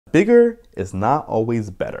bigger is not always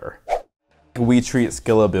better. We treat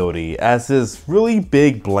scalability as this really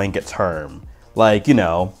big blanket term. Like, you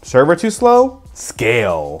know, server too slow?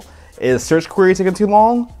 Scale. Is search query taking too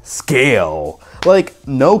long? Scale. Like,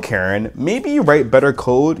 no, Karen, maybe you write better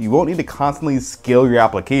code, you won't need to constantly scale your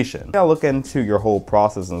application. You gotta look into your whole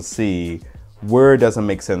process and see where does it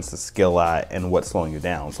make sense to scale at and what's slowing you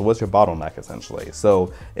down. So what's your bottleneck essentially?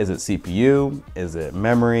 So is it CPU? Is it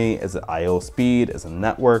memory? Is it IO speed? Is it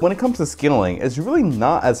network? When it comes to scaling, it's really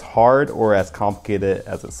not as hard or as complicated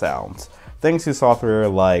as it sounds. Thanks to software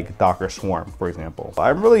like Docker Swarm, for example.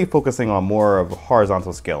 I'm really focusing on more of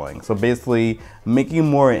horizontal scaling. So basically making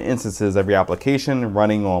more instances of your application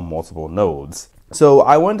running on multiple nodes. So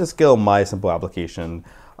I wanted to scale my simple application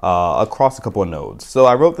across a couple of nodes. So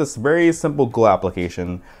I wrote this very simple Go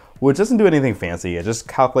application, which doesn't do anything fancy. It just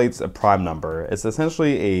calculates a prime number. It's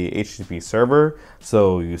essentially a HTTP server.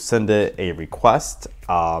 So you send it a request,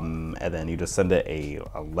 and then you just send it a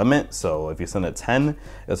limit. So if you send it 10,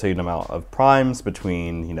 it'll tell you the amount of primes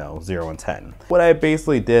between 0 and 10. What I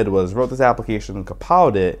basically did was wrote this application,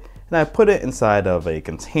 compiled it, and I put it inside of a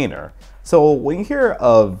container. So when you hear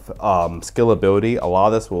of scalability, a lot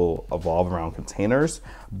of this will evolve around containers,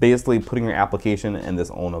 basically putting your application in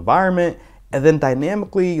this own environment and then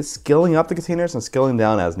dynamically scaling up the containers and scaling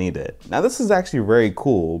down as needed. Now this is actually very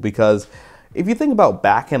cool because if you think about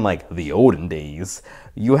back in like the olden days,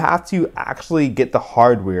 you have to actually get the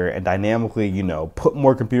hardware and dynamically, put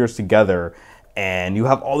more computers together, and you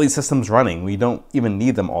have all these systems running. We don't even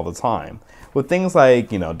need them all the time. With things like,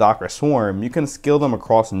 Docker Swarm, you can scale them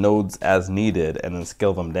across nodes as needed and then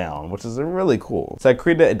scale them down, which is really cool. So I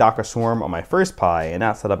created a Docker Swarm on my first Pi and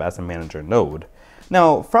that's set up as a manager node.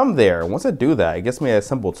 Now from there, once I do that, it gets me a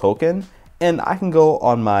simple token and I can go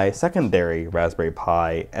on my secondary Raspberry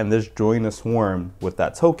Pi and just join the swarm with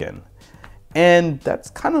that token. And that's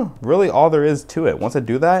kind of really all there is to it. Once I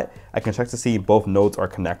do that, I can check to see both nodes are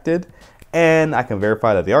connected and I can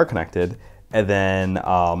verify that they are connected. And then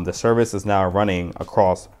the service is now running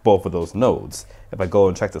across both of those nodes. If I go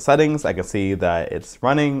and check the settings, I can see that it's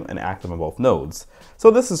running and active on both nodes.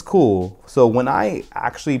 So this is cool. So when I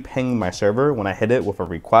actually ping my server, when I hit it with a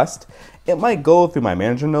request, it might go through my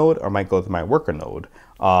manager node or might go through my worker node.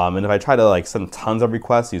 And if I try to send tons of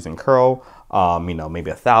requests using curl,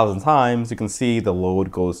 maybe 1,000 times, you can see the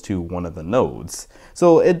load goes to one of the nodes.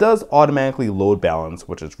 So it does automatically load balance,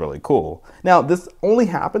 which is really cool. Now this only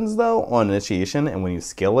happens though on initiation, and when you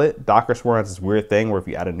scale it, Docker Swarm has this weird thing where if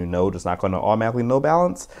you add a new node, it's not going to automatically load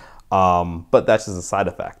balance, but that's just a side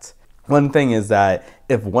effect. One thing is that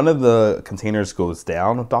if one of the containers goes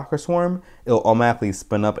down with Docker Swarm, it'll automatically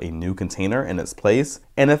spin up a new container in its place.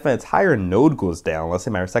 And if an entire node goes down, let's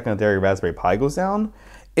say my secondary Raspberry Pi goes down,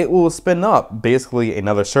 it will spin up basically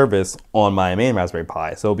another service on my main Raspberry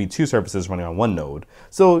Pi. So it'll be two services running on one node.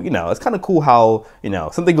 So, it's kind of cool how,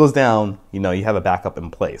 something goes down, you have a backup in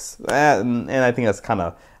place. And I think that's kind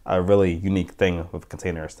of a really unique thing with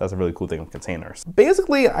containers. That's a really cool thing with containers.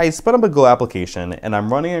 Basically, I spun up a Go application and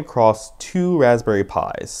I'm running across two Raspberry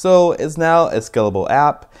Pis. So it's now a scalable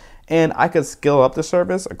app and I could scale up the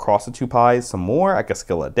service across the two Pis some more. I could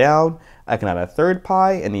scale it down. I can add a third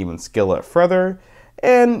Pi and even scale it further.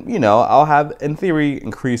 And, I'll have, in theory,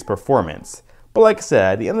 increased performance. But like I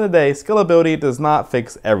said, at the end of the day, scalability does not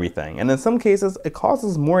fix everything. And in some cases, it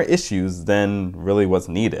causes more issues than really what's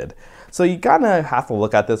needed. So you gotta have to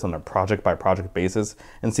look at this on a project by project basis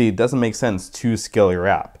and see, it doesn't make sense to scale your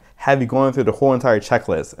app. Have you gone through the whole entire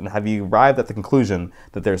checklist and have you arrived at the conclusion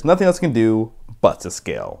that there's nothing else you can do but to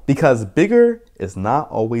scale? Because bigger is not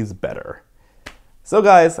always better. So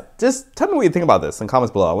guys, just tell me what you think about this in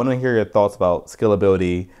comments below. I want to hear your thoughts about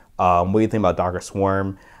scalability. What do you think about Docker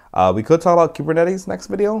Swarm? We could talk about Kubernetes next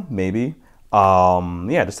video, maybe.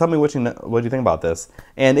 Yeah, just tell me what you think about this.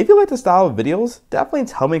 And if you like this style of videos, definitely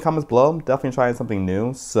tell me in comments below. I'm definitely trying something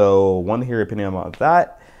new, so want to hear your opinion about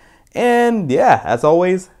that. And yeah, as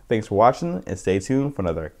always, thanks for watching and stay tuned for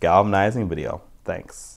another galvanizing video. Thanks.